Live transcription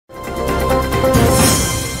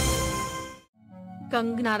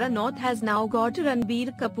Kangana Ranaut has now got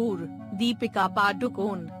Ranbir Kapoor, Deepika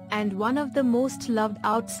Padukone, and one of the most loved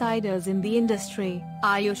outsiders in the industry,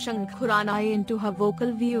 Ayushamnn Khurrana, into her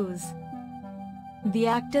vocal views. The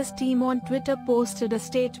actor's team on Twitter posted a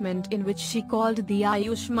statement in which she called the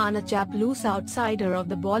Ayushmann a Chaploos outsider of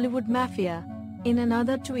the Bollywood mafia. In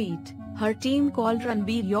another tweet, her team called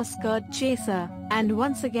Ranbir your skirt chaser, and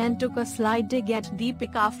once again took a slight dig at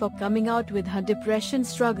Deepika for coming out with her depression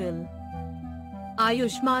struggle.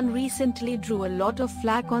 Ayushmann recently drew a lot of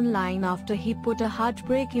flack online after he put a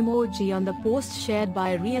heartbreak emoji on the post shared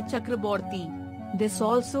by Rhea Chakraborty. This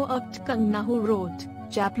also irked Kangana, who wrote,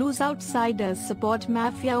 "Chaploos outsiders support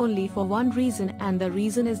mafia only for one reason, and the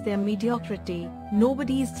reason is their mediocrity.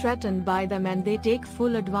 Nobody is threatened by them and they take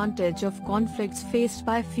full advantage of conflicts faced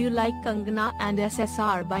by few like Kangana and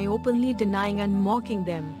SSR by openly denying and mocking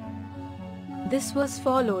them." This was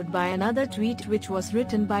followed by another tweet which was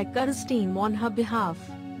written by Kapoor's team on her behalf.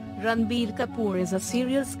 Ranbir Kapoor is a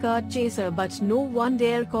serial skirt chaser, but no one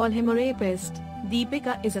dare call him a rapist.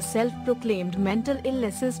 Deepika is a self-proclaimed mental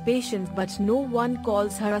illness patient, but no one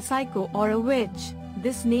calls her a psycho or a witch.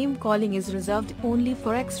 This name-calling is reserved only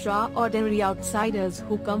for extraordinary outsiders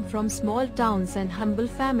who come from small towns and humble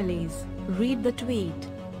families. Read the tweet.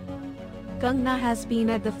 Kangana has been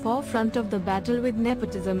at the forefront of the battle with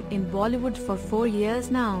nepotism in Bollywood for 4 years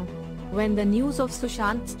now. When the news of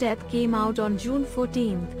Sushant's death came out on June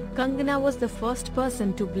 14th, Kangana was the first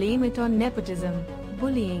person to blame it on nepotism,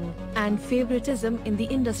 bullying, and favoritism in the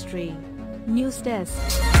industry. NYOOOZ Desk.